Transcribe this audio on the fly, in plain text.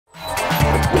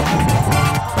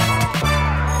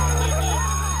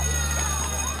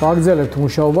ვაგრძელებთ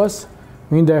მუშაობას.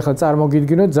 მინდა ახლა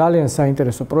წარმოგიდგინოთ ძალიან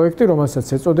საინტერესო პროექტი, რომელსაც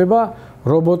ეწოდება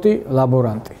რობოტი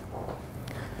ლაბორანტი.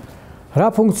 რა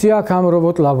ფუნქცია აქვს ამ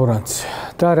რობოტ ლაბორანტს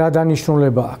და რა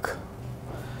დანიშნულება აქვს?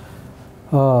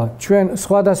 ჩვენ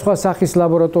სხვადასხვა სახის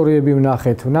ლაბორატორიები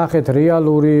ვნახეთ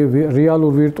რეალური,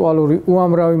 ვირტუალური,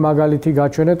 უამრავი მაგალითი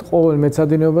გაჩვენეთ ყოველ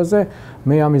მეცადინეობაზე.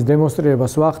 მე ამის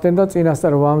დემონსტრირებას ვახდენ და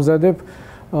წინასწარ ვამზადებ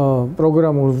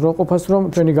პროგრამულ უზრუნველყოფას, რომ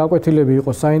ჩვენი გაკვეთილები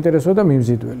იყოს საინტერესო და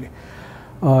მიმზიდველი.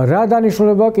 რა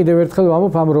დანიშნულება კიდევ ერთხელ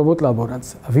ვამბობ ამ რობოტ ლაბორანტს.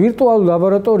 ვირტუალური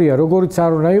ლაბორატორია, როგორიც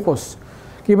არ უნდა იყოს,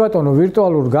 კი ბატონო,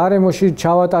 ვირტუალურ გარემოში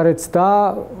ჩავატარეთ და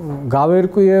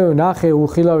გავერკვიე, ნახე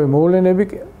უხილავი მოვლენები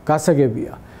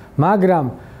გასაგებია. მაგრამ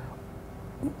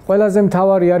ყველაზე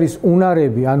მთავარი არის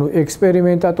უნარები, ანუ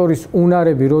ექსპერიმენტატორის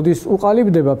უნარები, როდის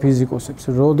უყალიბდება ფიზიკოსებს,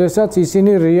 როდესაც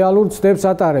ისინი რეალურ ცდებს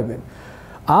ატარებენ.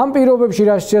 ამ პირობებში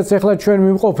რასაც ახლა ჩვენ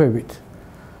ვიმყოფებით,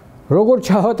 როგორ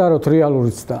ჩავატაროთ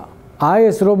რეალური ცდა? აი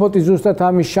ეს რობოტი ზუსტად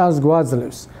ამის შანსს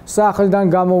გვაძლევს. სახლიდან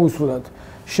გამოვისვლათ,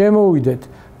 შემოვიდეთ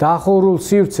დახურულ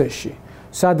სივრცეში,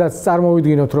 სადაც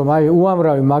წარმოვიდგინოთ, რომ აი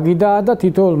უამრავი მაგიდაა და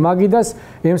თითოეულ მაგიდას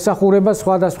ემსახურება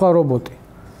სხვადასხვა რობოტი.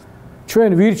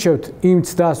 ჩვენ ვირჩევთ იმ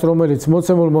ცდას, რომელიც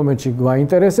მოცემულ მომენტში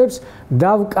გვაინტერესებს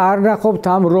და ვკარნახობთ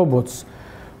ამ რობოტს.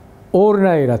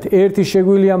 ორნაირად, ერთი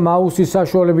შეგვიძლია მაუსის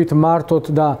საშუალებით მართოთ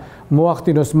და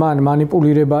მოახდინოს მან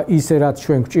მანიპულირება ისე, რაც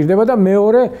ჩვენ გვჭირდება და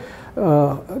მეორე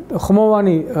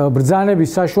ხმოვანი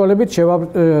ბრძანების საშუალებით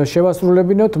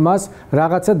შევასრულებინოთ მას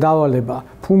რაღაცა დავალება,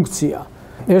 ფუნქცია.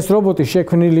 ეს რობოტი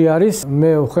შექმნილი არის,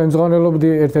 მე ხელმძღვანელობდი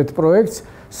ერთ-ერთ პროექტს,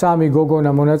 3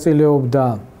 გოგონა მონაწილეობდა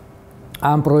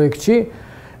ამ პროექტში.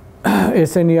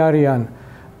 ესენი არიან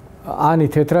ანი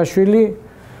თეთრაშვილი,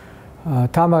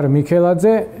 თამარ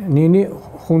მიქელაძე, ნინი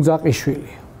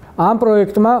ხუნძაყიშვილი. ამ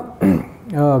პროექტმა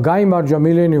გაიმარჯვა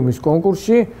მილენიუმის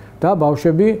კონკურსში და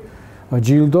ბავშვები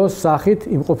ჯილდოს სახით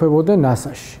იმყოფებოდნენ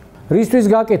ნასაში. რისთვის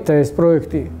გაკეთდა ეს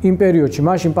პროექტი იმ პერიოდში?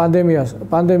 მაშინ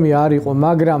პანდემია არ იყო,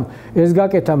 მაგრამ ეს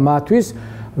გაკეთა მათთვის,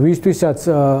 ვისთვისაც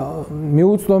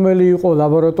მიუწვდომელი იყო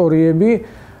ლაბორატორიები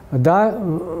და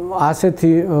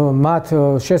ასეთი მათ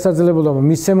შესაძლებლობა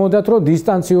მისცემოდათ, რომ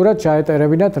დისტანციურად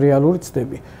ჩაეტარებინათ რეალური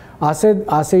ცდები.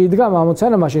 ასე იდგა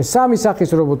ამოცანა, მაშინ 3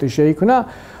 სახის რობოტი შეიქმნა.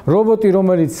 რობოტი,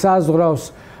 რომელიც საზღვრავს,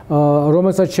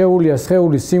 რომელსაც შეუძლია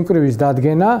სხეულის სიმკვრივის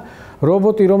დადგენა,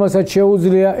 რობოტი, რომელსაც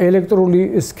შეუძლია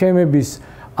ელექტრული სქემების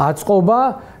აწყობა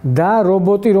და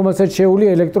რობოტი, რომელსაც შეუძლია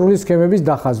ელექტრული სქემების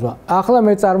დახაზვა. ახლა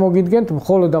მე წარმოგიდგენთ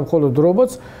მხოლოდ და მხოლოდ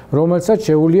რობოტს, რომელსაც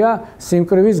შეუძლია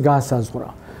სიმკვრივის განსაზღვრა.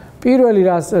 პირველი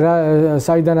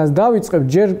საიდანაც დავიწყებ,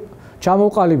 ჯერ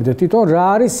ჩამოვყალიბდეთ თვითონ რა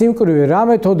არის სიმკვრივე, რა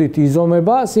მეთოდით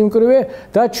იზომება სიმკვრივე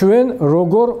და ჩვენ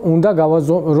როგორ უნდა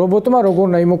რობოტმა როგორ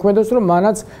უნდა იმოქმედოს, რომ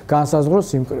მანაც განსაზღვროს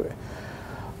სიმკვრივე.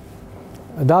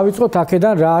 დავიწყოთ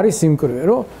აქედან რა არის სიმკვრივე,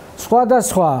 რომ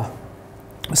სხვადასხვა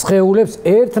სხეულებს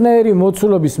ერთნაირი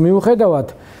მოცულობის მიუხედავად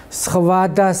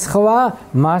სხვადასხვა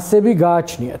მასები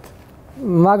გააჩნიათ.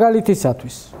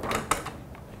 მაგალითისათვის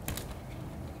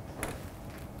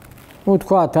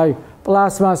ვთქვათ, აი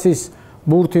პლასმასის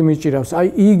ბურთი მიჭირავს, აი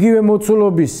იგივე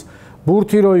მოცულობის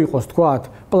ბურთი რო იყოს, თქვათ,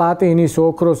 პლატინის,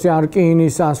 ოქროსი, ან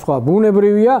რკინის, ან სხვა,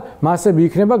 ბუნებრივია, მასები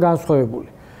იქნება განსხვავებული.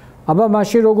 აბა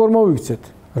მაშინ როგორ მოვიქცეთ?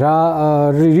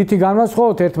 რითი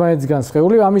განვასხვაოთ ერთმანეთისგან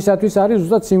სხეული? ამისათვის არის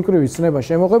ზუსტად სიმკვრივის ცნება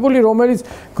შემოღებული, რომელიც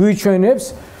გვიჩვენებს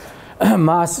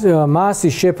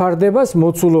მასის შეფარდებას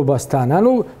მოცულობასთან.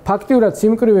 ანუ ფაქტიურად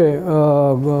სიმკვრივე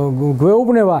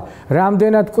გვეუბნება,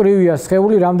 რამდენად მკვრივია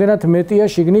სხეული, რამდენად მეტია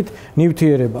შიგნით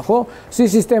ნივთიერება, ხო?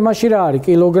 სისტემაში რა არის?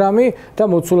 კილოგრამი და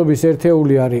მოცულობის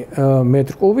ერთეული არის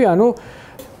მეტრ კუბი, ანუ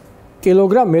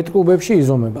კილოგრამ მეტრ კუბებში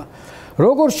იზომება.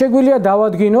 როგორ შეგვიძლია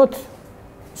დავადგინოთ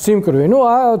სიმკვრივე? ნუ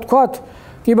თქვათ,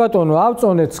 კი ბატონო,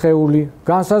 ავწონეთ სხეული,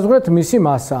 განსაზღვრეთ მისი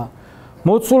მასა.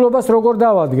 მოცულობას როგორ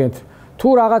დავადგენთ? თუ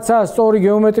რაღაცა სწორი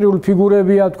გეომეტრიული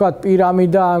ფიგურებია, თქვათ,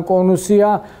 პირამიდა ან კონუსია,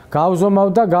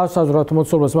 გავზომავთ და გავსაზღვრავთ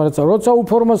მოცულობას, მაგრამ როცა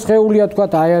უფორმო სხეულია,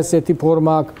 თქვათ, აი ასეთი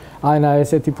ფორმა აქვს, აი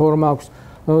ესეთი ფორმა აქვს,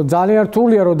 ძალიან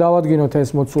რთულია რომ დავადგინოთ ეს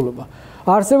მოცულობა.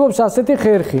 არსებობს ასეთი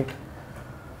ხერხი.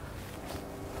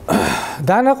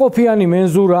 დანაყოფიანი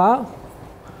მენზურა,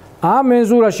 ამ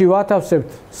მენზურაში ვათავსებთ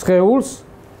სხეულს,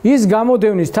 ის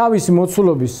გამოდევნის თავისი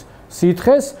მოცულობის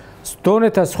სითხეს,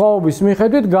 დონეთა სხვაობის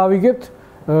მიხედვით გავიგებთ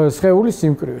სხეულის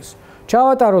სიმკვრივეს.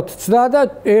 ჩავატაროთ ცდა და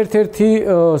ერთ-ერთი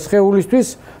სხეულისთვის,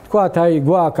 თქვათ, აი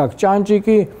გვაქვს აქ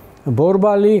ჭანჭიკი,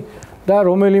 ბორბალი და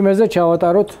რომელიმეზე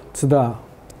ჩავატაროთ ცდა.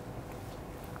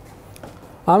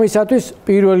 ამისათვის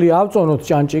პირველი ავწონოთ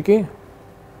ჭანჭიკი.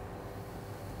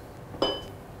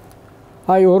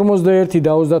 აი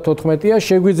 41 და 34-ია,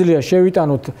 შეგვიძლია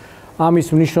შევიტანოთ ამის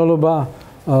მნიშვნელობა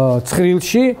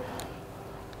ცხრილში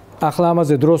ახლა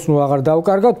ამაზე დროს ნუ აღარ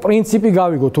დავკარგავთ, პრინციპი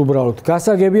გავიგოთ უბრალოდ.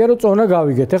 გასაგებია რომ წონა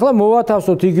გავიგეთ. ახლა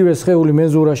მოვათავსოთ იგივე სხეული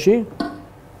მეზურაში.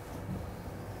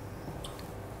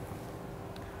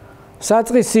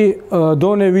 საწყისი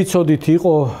დონე ვიცოდით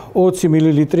იყო 20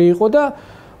 მილილიტრი იყო და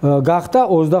გახდა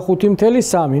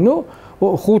 25.3. ნუ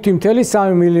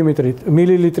 5.3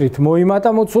 მილილიტრით მოიმატა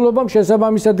მოცულობამ,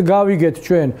 შესაბამისად გავიგეთ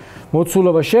ჩვენ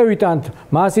მოცულობა, შევიტანთ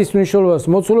მასის მნიშვნელობას,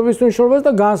 მოცულობის მნიშვნელობას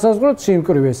და განსაზღვროთ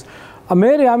სიმკვრივეს.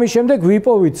 მე ამის შემდეგ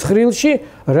ვიპოვით ცხრილში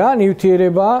რა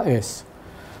ნივთიერებაა ეს.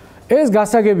 ეს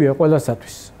გასაგებია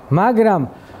ყველასათვის. მაგრამ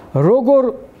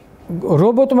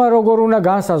რობოტმა როგორ უნდა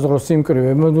განსაზღვროს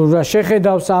სიმკვრივე,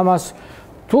 შეხედავს ამას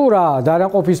თუ რა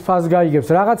დარაყოფის ფასს გაიგებს,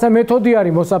 რაღაცა მეთოდი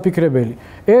არის მოსაფიქრებელი.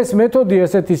 ეს მეთოდი,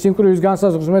 ესეთი სიმკვრივის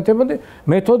განსაზღვრის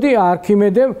მეთოდი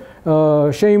არქიმედემ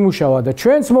შეიმუშავა და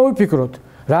ჩვენც მოვიფიქროთ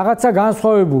რაღაცა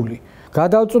განსხვავებული.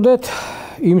 გადავწუდეთ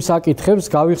იმ საკითხებს,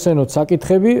 გავიხსენოთ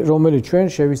საკითხები, რომელიც ჩვენ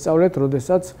შევისწავლეთ,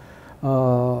 როდესაც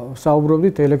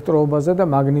საუბრობდით ელექტროობაზე და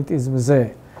მაგნეტიზმზე.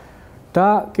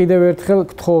 და კიდევ ერთხელ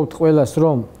გთხოვთ ყველას,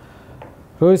 რომ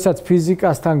როდესაც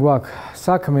ფიზიკასთან გვაქვს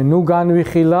საქმე, ნუ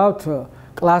განვიხილავთ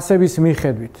კლასების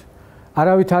მიხედვით.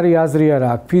 არავითარი აზრი არ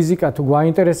აქვს. ფიზიკა თუ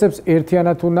გვაინტერესებს,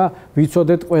 ერთიანად უნდა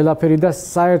ვიცოდეთ ყველაფერი და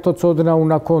საერთო ცოდნა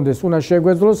უნდა გქონდეს. უნდა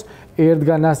შეგვეძლოს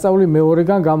ერთგან ნასწავლი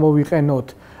მეორეგან გამოვიყენოთ.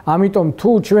 ამიტომ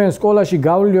თუ ჩვენ სკოლაში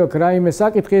გავლილი აქვს რაიმე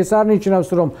საკითხი, ეს არ ნიშნავს,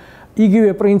 რომ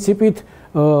იგივე პრინციპით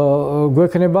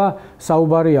გვექნება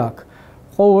საუბარი აქ.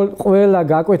 ყველა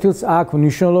გაკვეთილს აქვს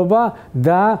მნიშვნელობა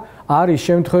და არის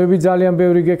შემთხვევები, ძალიან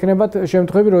ბევრი გექნებათ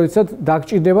შემთხვევები, როდესაც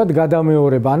დაგჭირდებათ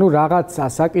გადამეორება, ანუ რაღაცა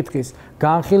საკითხის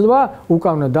განხილვა,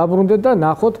 უკან დაბრუნდეთ და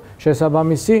ნახოთ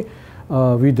შესაბამისი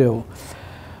ვიდეო.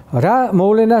 რა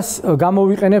მოვლენას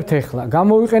გამოვიყენებთ ახლა?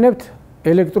 გამოვიყენებთ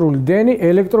ელექტრული დენი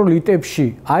ელექტროლიტებში.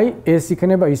 აი ეს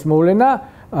იქნება ის მოვლენა,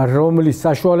 რომლის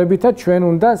საშუალებითაც ჩვენ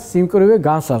უნდა სიმკვრივე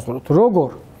განსაზღვროთ.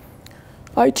 როგორ?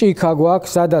 აი ჭიქა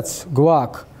გვაქვს, სადაც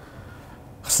გვაქვს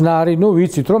ხსნარი, ნუ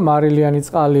ვიცით რომ მარილიანი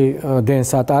წყალი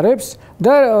დენს ატარებს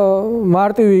და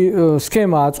მარტივი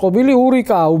სქემა აწყობილი,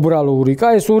 ურიკაა, უბრალო ურიკა.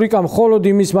 ეს ურიკა მხოლოდ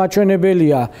იმის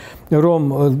მაჩვენებელია, რომ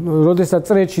როდესაც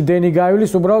წრეში დენი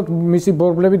გაივლის, უბრალოდ მისი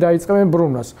ბორბლები დაიწყებენ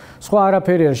ბრუნვას. სხვა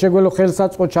არაფერი არ. შეგვეძლო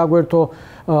ხელსაწყო ჩაგვერთო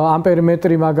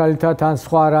ამპერმეტრი მაგალითად, ან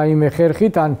სხვა რაიმე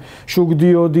ხერხით, ან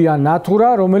შუგდიოდი, ან ნათურა,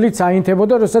 რომელიც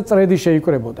აინთებოდა, როდესაც წრედი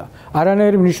შეიკრებოდა.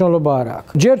 არანაირი მნიშვნელობა არ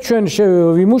აქვს. ჯერ ჩვენ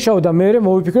ვიმუშავოთ და მერე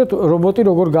მოვიფიქროთ რობოტი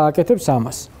როგორ გააკეთებს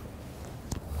ამას.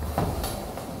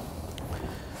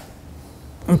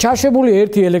 ჩაშებული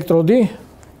ერთი ელექტროდი,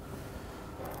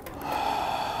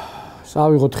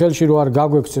 ავიღოთ ხელში რომ არ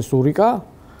გაგვექცეს ურიკა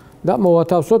და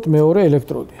მოვათავსოთ მეორე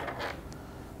ელექტროდი.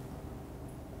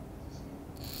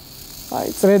 აი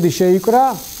წრედი შეიკრა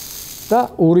და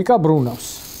ურიკა ბრუნავს.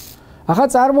 ახლა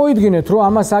წარმოიდგინეთ რომ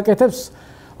ამას აკეთებს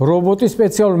რობოტი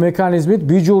სპეციალური მექანიზმით,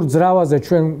 ბიჯურ ძრავაზე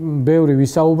ჩვენ ბევრი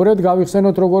ვისაუბრეთ,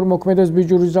 გავიხსენოთ როგორ მოქმედებს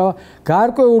ბიჯური ძრავა.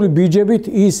 გარკვეული ბიჯებით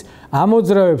ის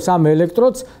ამოძრავებს ამ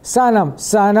ელექტროდს,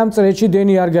 სანამ წრეში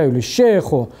დენი არ გაივლის.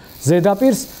 შეეხო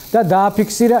ზედაპირს და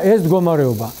დააფიქსირა ეს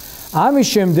მდგომარეობა. ამის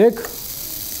შემდეგ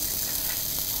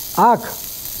აქ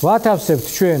ვათავსებთ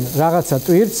ჩვენ რაღაცა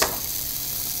ტვირთს.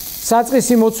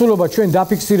 საწყისი მოცულობა ჩვენ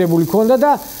დაფიქსირებული ქონდა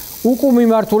და უკუ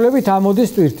მიმართულებით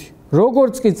ამოდის ტვირთი.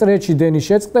 როგორც კი წრეში დენი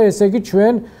შეწყდა, ესე იგი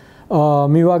ჩვენ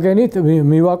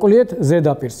მივაკვლიეთ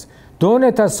ზედაპირს.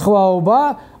 დონეთა სხვაობა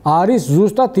არის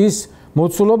ზუსტად ის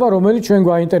მოცულობა, რომელიც ჩვენ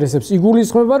გვაინტერესებს.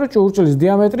 იგულისხმება, რომ ჭურჭლის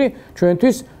დიამეტრი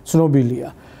ჩვენთვის ცნობილია.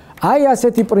 აი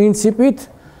ასეთი პრინციპით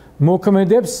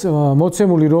მოქმედებს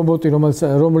მოცემული რობოტი,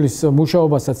 რომლის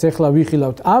მუშაობასაც ახლა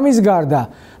ვიხილავთ. ამის გარდა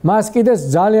მას კიდევ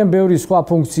ძალიან ბევრი სხვა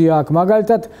ფუნქცია აქვს.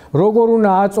 მაგალითად, როგორ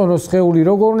უნდა აწონოს სხეული,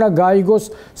 როგორ უნდა გაიგოს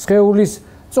სხეულის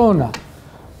წონა.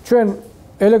 ჩვენ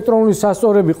ელექტრონული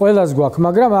სასწორები ყველას გვაქვს,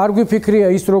 მაგრამ არ გვიფიქრია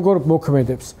ის როგორ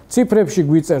მოქმედებს. ციფრებში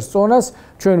გვიწერს წონას,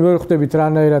 ჩვენ ვერ ხვდებით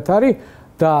რანაირად არის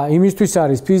და იმისთვის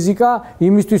არის ფიზიკა,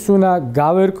 იმისთვის უნდა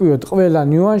გავერკვიოთ ყველა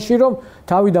ნიუანსი, რომ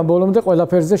თავიდან ბოლომდე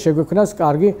ყველაფერზე შეგვექმნას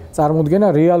კარგი წარმოდგენა,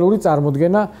 რეალური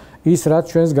წარმოდგენა ის, რაც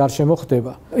ჩვენს გარშემო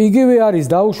ხდება. იგივე არის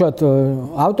დაუშვათ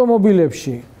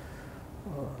ავტომობილებში.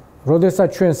 როდესაც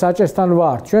ჩვენ საჭესთან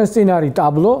ვართ, ჩვენს წინ არის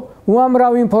ტაბლო,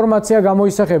 უამრავი ინფორმაცია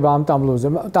გამოისახება ამ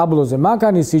ტაბლოზე,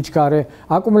 მანქანის სიჩქარე,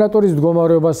 აკუმულატორის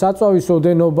მდგომარეობა, საწვავის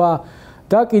ოდენობა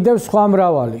და კიდევ სხვა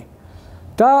მრავალი.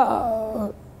 და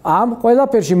ამ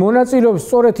ყველაფერში მონაწილეობს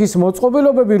სწორედ ის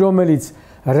მოწყობილობები, რომელიც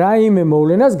რაიმე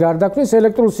მოვლენას გარდაქმნის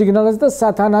ელექტრულ სიგნალს და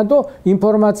სათანადო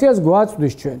ინფორმაციას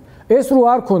გვაწვდის ჩვენ. ეს რო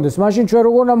არ კონდეს, მაშინ ჩვენ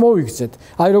როგორ უნდა მოვიქცეთ?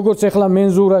 აი როგორც ახლა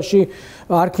მენზურაში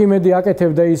არქიმედი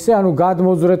აკეთებდა ისე, ანუ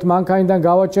გადმოძრეთ მანქანიდან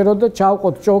გავაჩეროთ და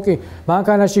ჩავყოთ ჭოკი,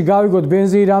 მანქანაში გავიგოთ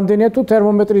ბენზინი რამდენია თუ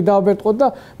თერმომეტრი დავბერტყოთ და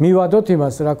მივადოთ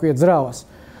იმას, რა ქვია, ძრავას.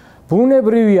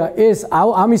 ბუნებრივია ეს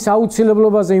ამის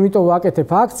აუცილებლობაზე, იმიტომ ვაკეთებ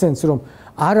აქცენტს, რომ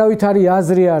არავითარი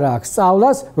აზრი არ აქვს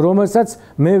სწავლას, რომელსაც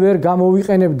მე ვერ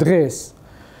გამოვიყენებ დღეს.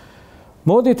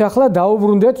 მოდით ახლა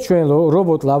დაუბრუნდეთ ჩვენ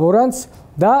რობოტ ლაბორანტს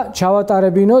და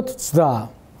ჩავატარებინოთ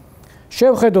ცდა.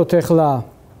 შევხედოთ ახლა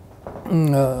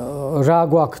რა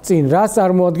გვაქვს წინ, რა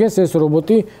წარმოადგენს ეს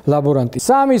რობოტი ლაბორანტი.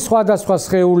 სამი სხვადასხვა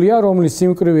სხეულია, რომლის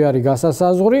სიმკვრივე არის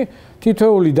გასასაზღვრი,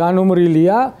 თითოეული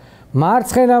დანომრილია.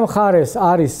 მარცხენა მხარეს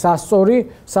არის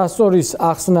სასწორი,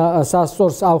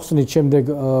 სასწორს ახსნით შემდეგ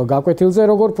გაკვეთილზე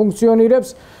როგორ ფუნქციონირებს.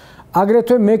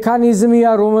 აგრეთვე მექანიზმია,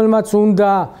 რომელმაც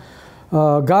უნდა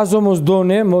გაზომოს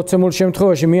დონე, მოცემულ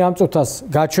შემთხვევაში მე ამ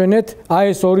წუთას გაჩვენეთ, აი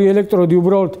ეს ორი ელექტროდი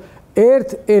უბრალოდ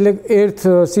ერთ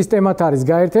სისტემად არის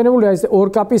გაერთიანებული, აი ეს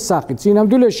ორკაპის სახით.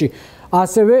 სინამდვილეში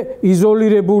ასევე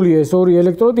იზოლირებულია ეს ორი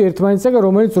ელექტროდი ერთმანეთისაგან,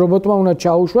 რომელიც რობოტმა უნდა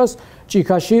ჩაუშვას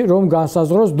ჭიქაში, რომ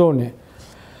განსაზღვროს დონე.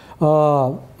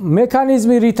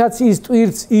 მექანიზმი, რითაც ის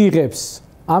ტვირთს იღებს,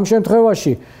 ამ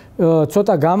შემთხვევაში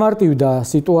ცოტა გამარტივდა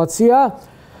სიტუაცია.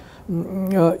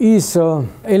 ის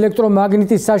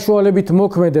ელექტრომაგნიტის საშუალებით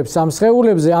მოქმედებს ამ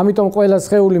სხეულებზე, ამიტომ ყველა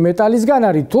სხეული მეტალისგან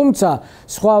არის, თუმცა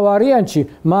სხვა ვარიანტში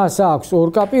მას აქვს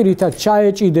ორკაპი, რითაც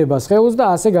ჩაეჭიდება სხეულს და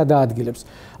ასე გადაადგილებს.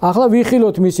 ახლა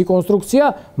ვიხილოთ მისი კონსტრუქცია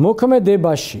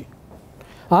მოქმედებაში.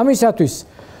 ამისათვის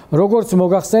როგორც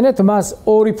მოგახსენეთ, მას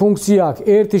ორი ფუნქცია აქვს.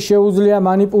 ერთი შეუძლია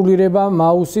მანიპულირება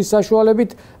მაუსის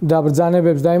საშუალებით და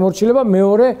ბრძანებებს დაემორჩილება,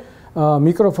 მეორე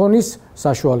მიკროფონის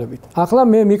საშუალებით. ახლა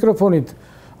მე მიკროფონით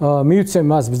მივცემ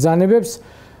მას ბრძანებებს,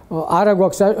 არა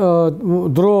გვაქვს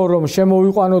დრო რომ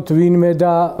შემოვიყვანოთ ვინმე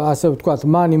და ასე ვთქვათ,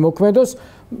 მანი მოქმედოს,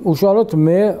 უშუალოდ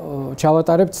მე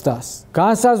ჩავატარებ ცდას.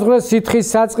 განსაზღვრეს სითხის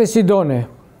საწყისი დონე.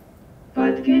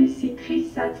 Պատկեն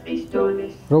სითხის საწყის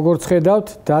დონეს. როგორც ხედავთ,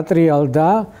 დატრიალდა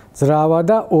ძრავა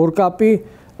და ორკაპი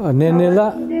ნენელა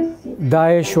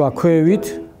დაეშვა ქვევით.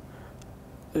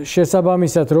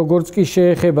 შესაბამისად, როგორც კი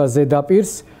შეეხება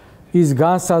ზედაპირს, ის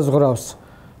განსაზღვრავს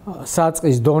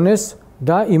საწყის დონეს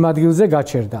და იმ ადგილზე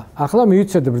გაჩერდა. ახლა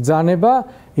მივიცეთ ბრძანება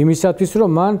იმისათვის,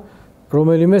 რომ მან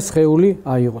რომელიმე სხეული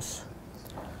აიღოს.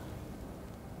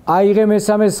 აიღე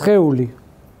მესამე სხეული.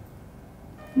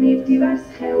 მივდივარ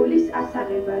სხეულის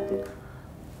ასაღებად.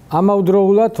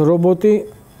 ამავდროულად რობოტი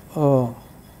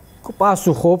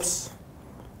პასუხობს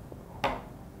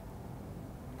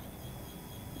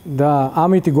და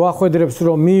ამით გვახვედრებს,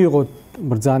 რომ მიიღოთ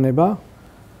ბრძანება.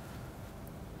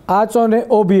 აწონე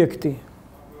ობიექტი.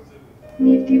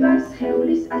 მივდივარ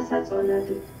სხეულის ასაწონად.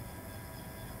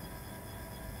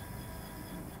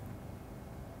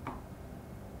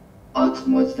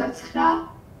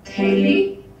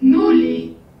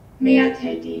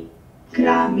 99.0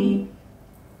 გრამი.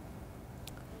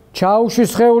 ჩაუშვი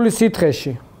სხეულის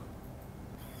სითხეში.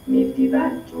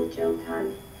 მივდივარ ჭურჭელთან.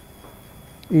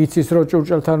 იცის რომ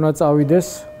ჭურჭელთან უნდა წავიდეს,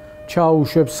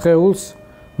 ჩაუშვებს სხეულს,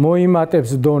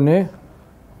 მოიმატებს დონე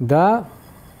და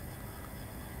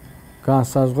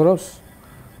განსაზღვრავს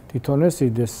თვითონ ეს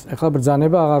იდეს. ეხლა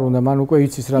ბრძანება აღარ უნდა, მან უკვე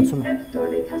იცის რაც უნდა.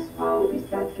 დონეთა სხვაობის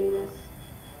დადგენას.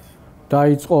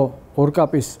 დაიწყო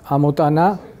ორკაპის ამოტანა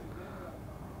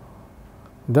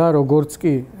და როგორც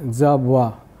კი ძაბვა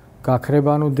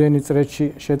გაქრება, ანუ დენი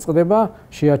წრეში შეწყდება,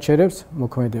 შეაჩერებს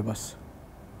მოქმედებას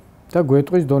და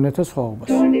გვეტყვის დონეთა სხვაობას.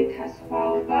 დონეთა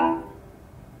სხვაობა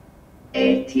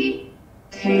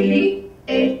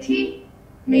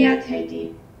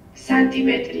 1.1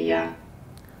 სანტიმეტრია.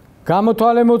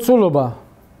 გამოთვალე მოცულობა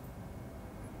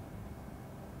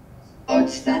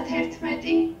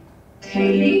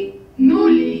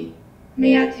 31.0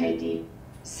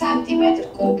 სანტიმეტრ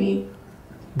კუბი.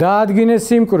 დაადგინე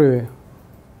სიმკვრივე.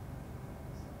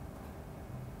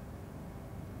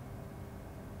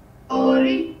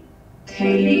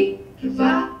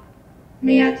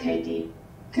 2.8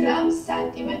 გრამ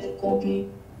სანტიმეტრ კუბი.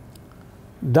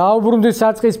 დაუბრუნდი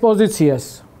საწყის პოზიციას.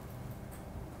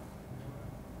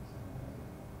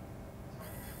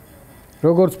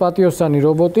 როგორც პატიოსანი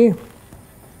რობოტი,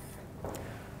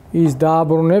 ის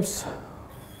დააბრუნებს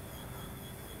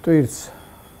ტვირთს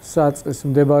საწყის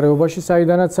მდებარეობაში,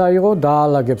 საიდანაც აიღო,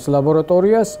 დაალაგებს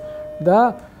ლაბორატორიას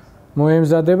და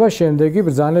მოემზადება შემდეგი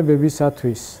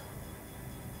ბრძანებებისათვის.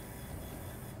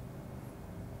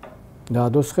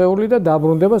 დაადო სხეული და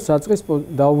დაუბრუნდება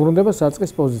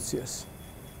საწყის პოზიციას.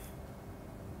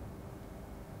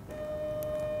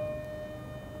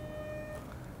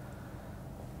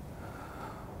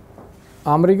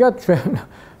 ამრიგად ჩვენ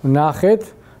ვნახეთ,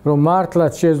 რომ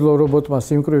მართლაც შეძლო რობოტმა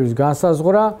სიმკვრივის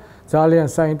განსაზღვრა ძალიან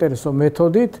საინტერესო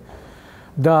მეთოდით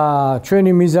და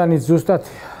ჩვენი მიზანიც ზუსტად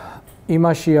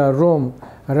იმაშია, რომ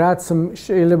რაც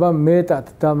შეიძლება მეტად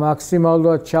და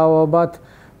მაქსიმალურად ჩავაბათ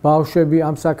ბავშვები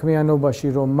ამ საქმიანობაში,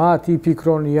 რომ მათ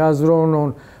იფიქრონ, იაზროვნონ,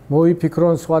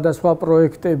 მოიფიქრონ სხვადასხვა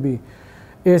პროექტები.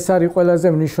 ეს არის ყველაზე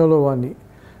მნიშვნელოვანი.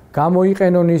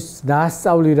 გამოიყენონ ის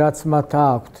დასწავლი, რაც მათ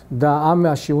აქვთ და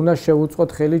ამაში უნდა შევუწყოთ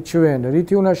ხელი ჩვენ.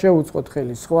 რითი უნდა შევუწყოთ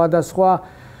ხელი? სხვადასხვა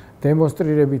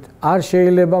დემონსტრირებით. არ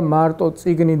შეიძლება მარტო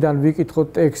წიგნიდან ვიკითხოთ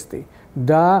ტექსტი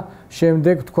და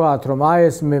შემდეგ ვთქვათ, რომ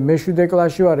ეს მე მე-7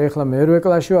 კლასში ვარ, ეხლა მე 8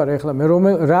 კლასში ვარ, ეხლა მე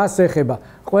რას ეხება?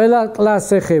 ყველა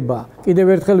კლასს ეხება. კიდევ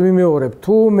ერთხელ ვიმეორებ,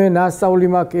 თუ მე ნასწავლი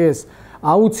მაქვს ეს,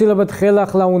 აუცილებლად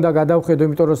ხელახლა უნდა გადავხედო,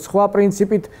 იმიტომ რომ სხვა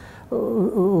პრინციპით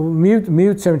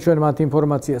მივცემ ჩვენ მათ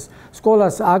ინფორმაციას.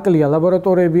 სკოლას აკლია,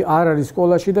 ლაბორატორიები არ არის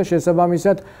სკოლაში და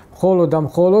შესაბამისად მხოლოდ და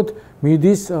მხოლოდ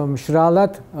მიდის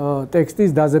მშრალად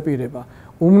ტექსტის დაზეპირება.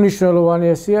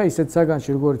 უმნიშვნელოვანესია ისეთ საგანში,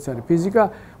 როგორც არის ფიზიკა,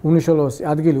 უმნიშვნელოვანესი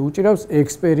ადგილი უჭირავს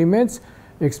ექსპერიმენტს,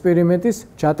 ექსპერიმენტის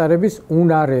ჩატარების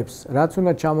უნარებს, რაც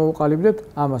უნდა ჩამოუყალიბდეთ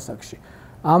ამ ასაკში.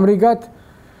 ამრიგად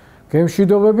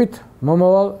გემშვიდობებით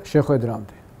მომავალ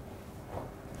შეხვედრამდე.